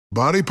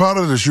Body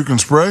powder that you can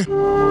spray?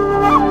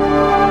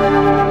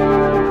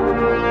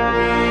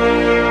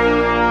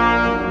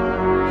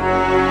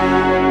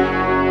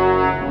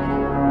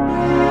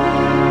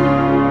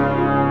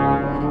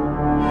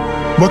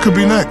 What could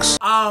be next?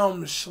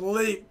 I'm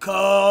sleep,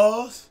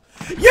 cuz.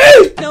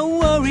 Yeah! No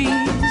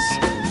worries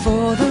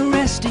for the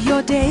rest of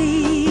your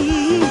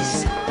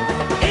days.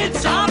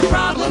 It's our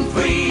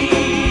problem-free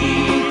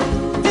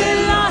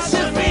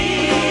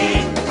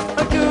philosophy.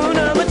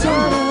 Hakuna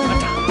Matata.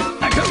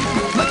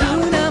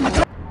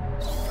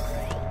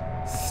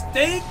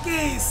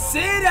 Stinky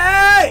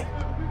City!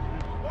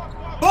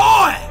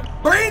 Boy!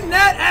 Bring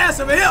that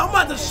ass over here. I'm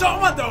about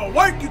to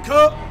work you,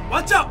 cuz.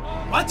 Watch out.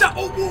 Watch out.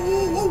 Ooh, ooh,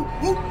 ooh, ooh,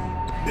 ooh.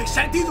 Big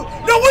SHAQ Diesel.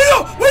 No, where you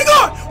going? Where you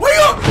going? Where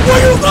you going?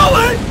 Where you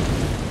going?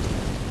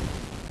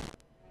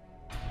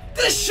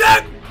 This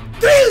SHAQ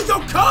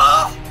Diesel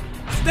car.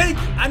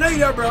 Stinky. I know you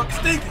there, bro.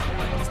 Stinky.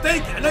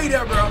 Stinky. I know you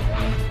there, bro.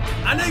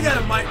 I know you got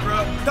a mic,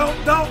 bro. Don't.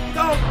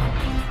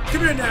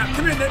 Come here now.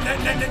 Come here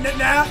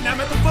now. Now I'm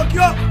about to fuck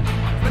you up.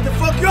 I'm about to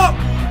fuck you up.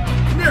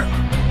 Come here.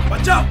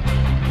 Watch out.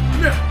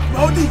 Come here.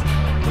 Come on, D.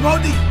 Come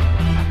on, D.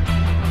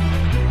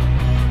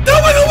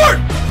 Don't make it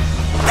work.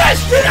 That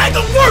shit ain't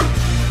gonna work.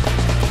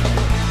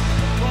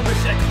 Come on,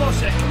 SHAQ. Come on,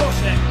 SHAQ. Come on,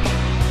 SHAQ.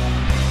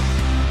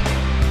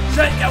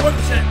 SHAQ, got work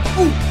with SHAQ.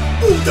 Ooh.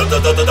 Don't.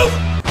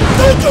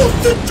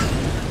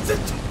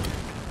 Sit.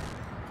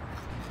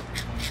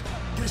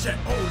 Get SHAQ.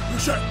 Oh, you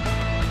SHAQ.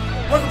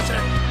 Work with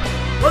SHAQ.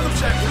 Work with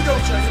SHAQ. Here we go,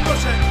 SHAQ. Here we go,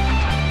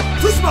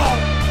 SHAQ. Too small.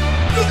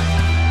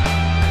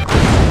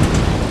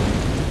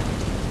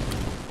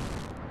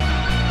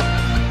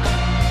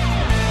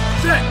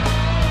 SHAQ.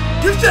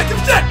 Give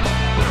SHAQ.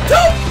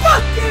 Too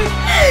fucking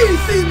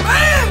easy,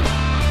 man.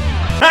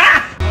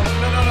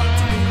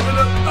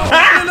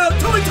 No,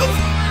 Tony.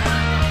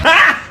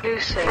 Who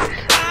says?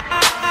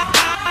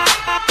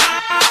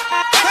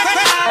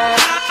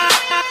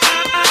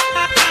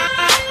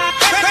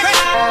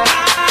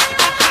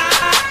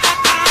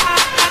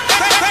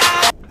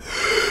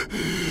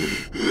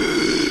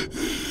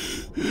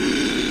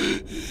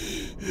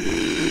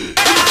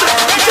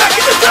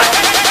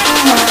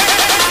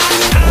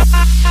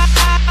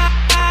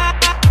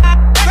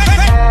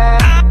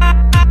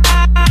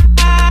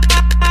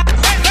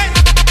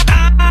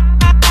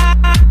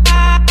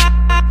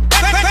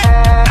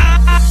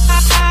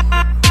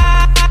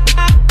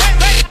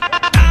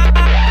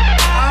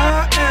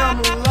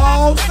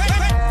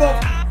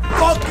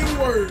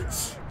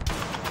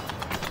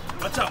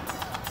 Watch out.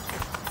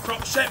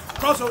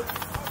 Crossover.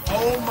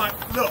 Oh my,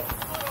 look.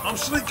 I'm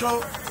sleeker.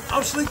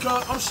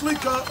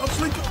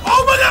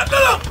 Oh my God,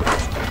 no.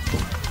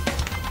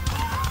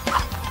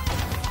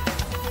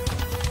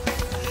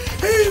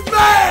 He's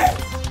mad.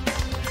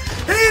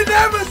 He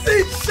never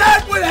seen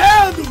SHAQ with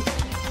handles.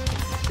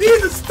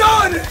 He's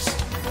astonished.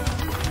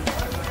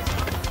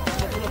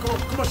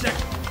 Come on, SHAQ.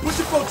 Push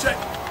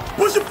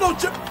your flow,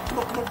 SHAQ. Come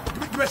on.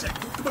 Give me SHAQ.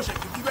 Come on, SHAQ.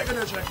 Get back in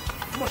there, SHAQ.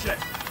 Come on, SHAQ.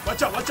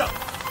 Watch out.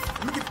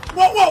 Let me get.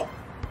 Whoa.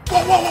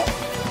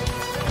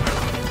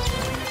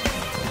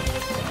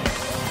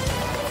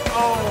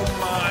 Oh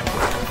my.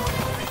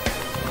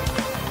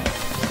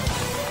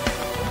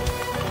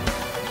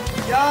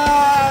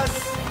 Yes.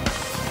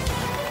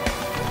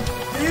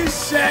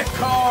 This SHAQ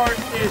card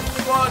is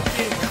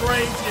fucking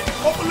crazy.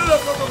 Oh,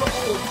 look.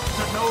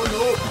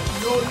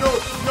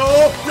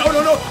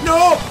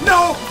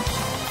 No.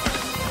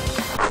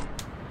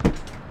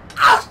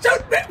 I'll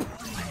shoot me.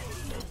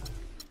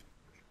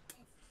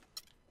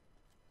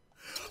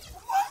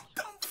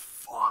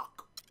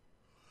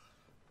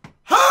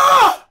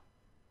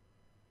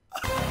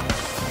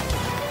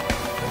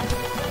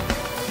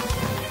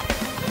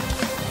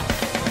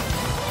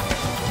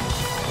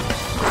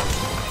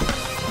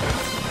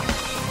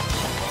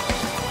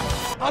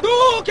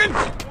 Hadouken!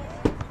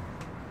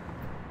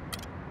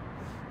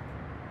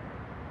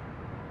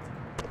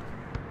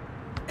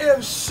 If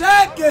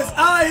SHAQ is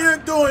out here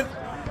doing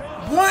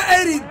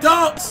 180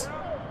 dunks,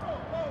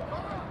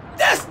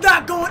 that's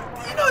not going.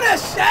 You know that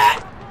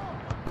SHAQ?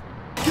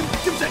 Give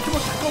SHAQ, come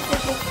on, SHAQ, go,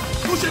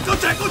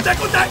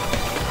 SHAQ.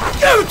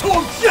 Give it to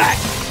him, SHAQ.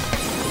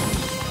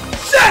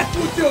 SHAQ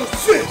with the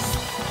assist.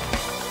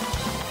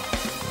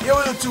 It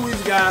wasn't too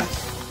easy, guys.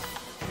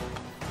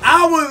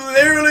 I was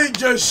literally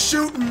just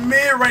shooting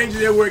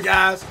mid-ranges everywhere,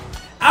 guys.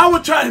 I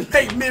was trying to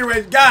make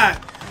mid-range. Guys,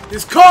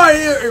 this card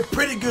here is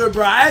pretty good,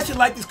 bro. I actually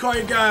like this card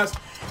here, guys.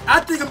 I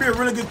think it'll be a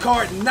really good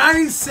card.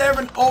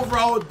 97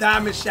 overall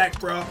diamond SHAQ,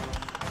 bro.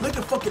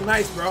 Looking fucking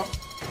nice, bro.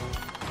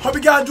 Hope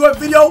you guys enjoyed the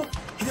video.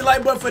 Hit the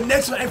like button for the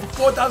next one and for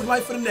 4,000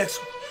 likes for the next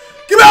one.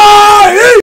 Goodbye!